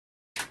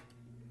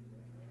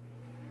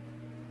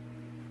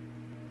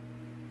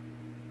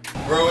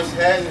Bro, what's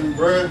happening,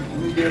 bro? Let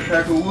me get a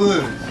pack of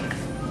woods.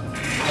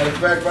 Matter of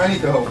fact, bro, I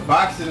need the whole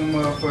box of them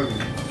motherfuckers.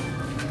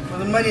 For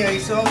the money, you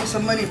sold me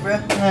some money, bro.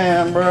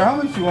 Man, bro, how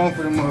much you want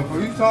for the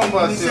motherfucker? You talking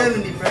about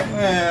 70, bro.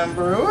 Man,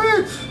 bro,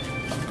 what?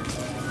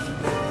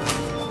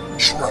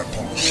 Slap.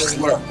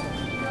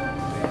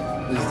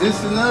 Is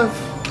this enough?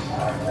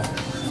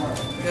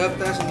 Yep,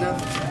 that's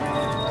enough.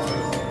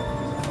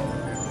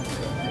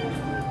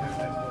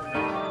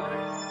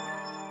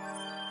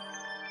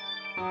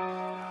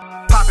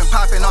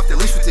 Popping off the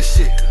leash with this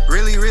shit.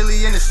 Really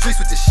in the streets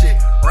with this shit.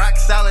 Rock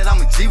solid,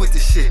 I'm a G with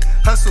this shit.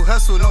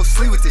 Hustle, no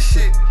sleep with this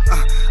shit.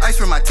 Ice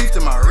from my teeth to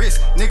my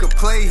wrist. Nigga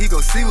play, he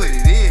gon' see what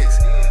it is.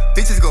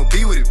 Bitches gon'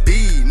 be what it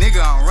be.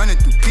 Nigga, I'm running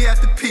through P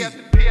after P.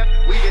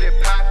 We get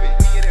it poppin',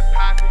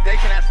 they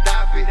cannot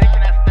stop it.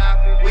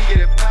 We get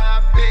it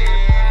poppin',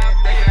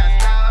 they cannot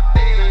stop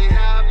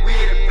it. We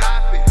get it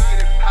poppin',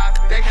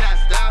 they cannot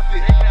stop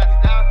it.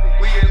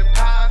 We get it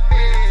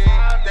poppin',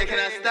 they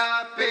cannot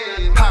stop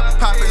it.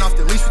 Poppin' off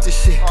the leash with this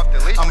shit.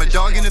 I'm a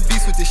dog in the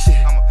beast with this shit.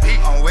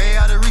 I'm way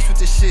out of reach with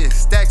this shit.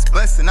 Stacks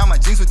bustin' on my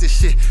jeans with this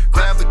shit.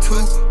 Grab a 2,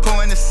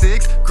 pour in a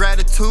 6, grab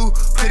a 2,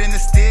 put in the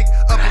stick.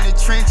 Up in the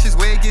trenches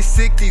where it gets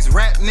sick. These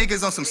rap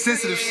niggas on some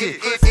sensitive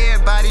shit.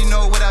 Everybody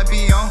know what I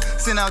be on.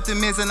 Send out the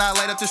mids and I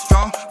light up the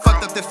strong.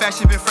 Fucked up the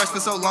fashion, been fresh for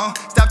so long.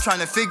 Stop trying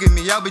to figure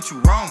me out, but you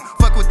wrong.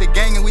 Fuck with the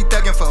gang and we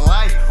thuggin' for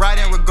life.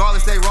 Riding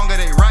regardless, they wrong or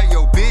they right.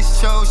 Yo, bitch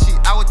chose, she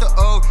out with the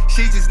O.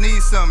 She just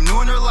needs something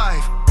new in her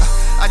life.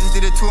 I just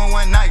did a 2 in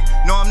 1 night.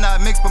 No, I'm not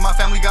mixed, but my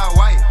family got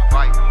white.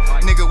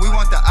 Nigga, we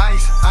want the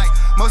ice.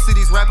 Most of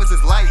these rappers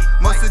is light.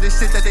 Most of the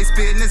shit that they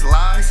spittin' is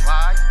lies.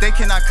 They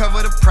cannot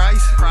cover the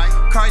price.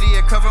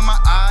 Cartier cover my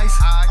eyes.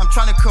 I'm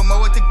tryna come up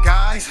with the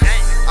guys.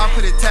 I'll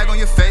put a tag on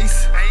your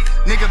face.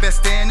 Nigga,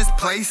 best stay in this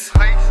place.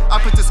 I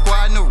put the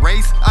squad in the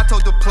race. I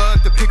told the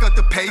plug to pick up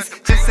the pace.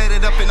 Just set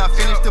it up and I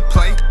finished the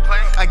play.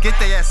 I get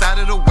their ass out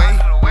of the way.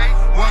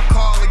 One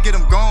call to get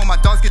them gone. My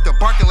dogs get the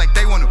barking like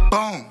they want a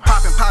bone.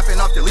 Poppin'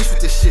 off the leash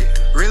with this shit.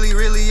 Really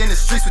in the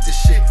streets with this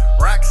shit.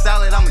 Rock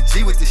solid, I'm a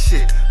G with this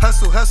shit.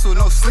 Hustle,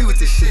 no sleep with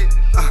this shit.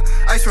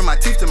 Ice from my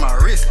teeth to my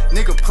wrist.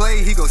 Nigga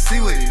play, he gon' see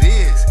what it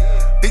is.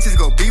 Bitches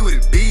gon' be what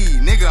it be.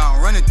 Nigga,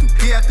 I'm running through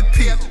P after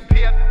P.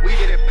 We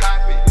get it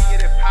poppin',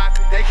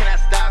 they cannot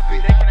stop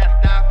it.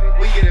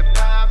 We get it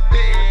poppin',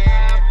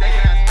 they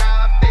cannot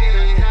stop it.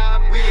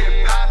 We get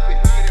it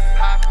poppin',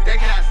 they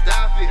cannot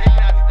stop it.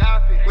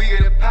 We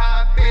get it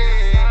poppin',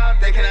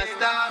 they cannot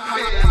stop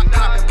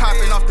it.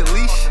 Poppin' off the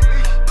leash.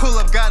 Pull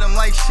up, got him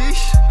like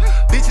sheesh.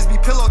 Bitches be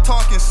pillow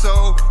talking,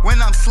 so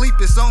when I'm sleep,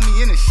 it's on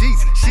me in the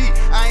sheets.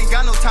 I ain't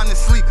got no time to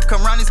sleep.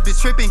 Come round this bitch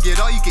trippin', get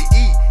all you can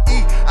eat.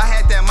 I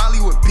had that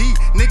Molly with B.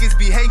 Niggas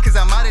be hatin' cause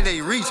I'm out of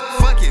they reach.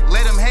 Fuck it,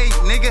 let them hate,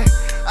 nigga.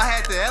 I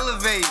had to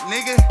elevate,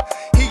 nigga.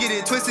 He get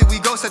it twisted, we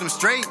go set him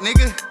straight,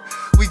 nigga.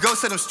 We go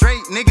set them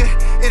straight, nigga.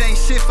 It ain't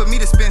shit for me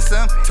to spend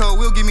some. Told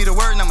Will give me the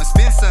word and I'ma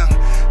spend some.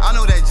 I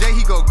know that Jay,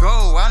 he go.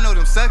 I know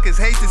them suckers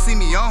hate to see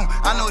me on.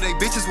 I know they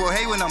bitches will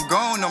hate when I'm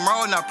gone. I'm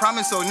rolling, I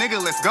promise, so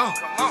nigga, let's go.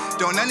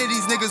 Don't none of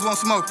these niggas want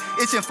smoke.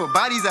 Itching for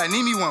bodies, I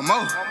need me one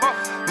more.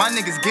 My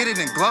niggas get it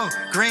and glow.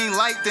 Green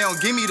light, they don't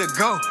give me the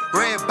go.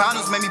 Red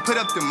bottles make me put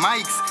up the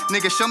mics.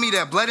 Nigga, show me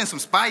that blood and some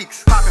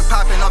spikes.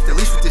 Poppin' off the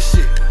leash with this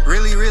shit.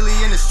 Really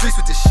in the streets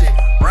with this shit.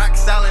 Rock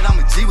solid, I'm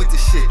a G with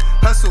this shit.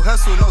 Hustle,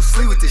 no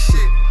sleep with this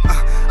shit.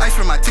 Ice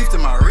from my teeth to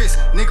my wrist.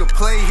 Nigga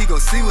play, he gon'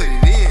 see what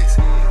it is.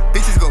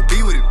 Bitches gon'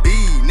 be what it be.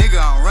 Nigga,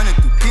 I'm running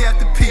through P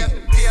after P.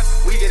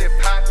 We get it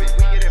poppin',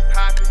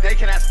 they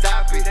cannot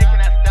stop it.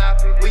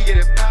 We get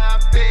it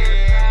poppin',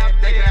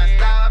 they cannot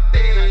stop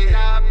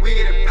it. We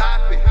get it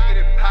poppin',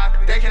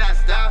 they cannot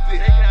stop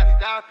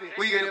it.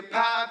 We get it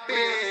poppin',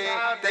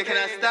 they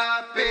cannot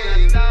stop it.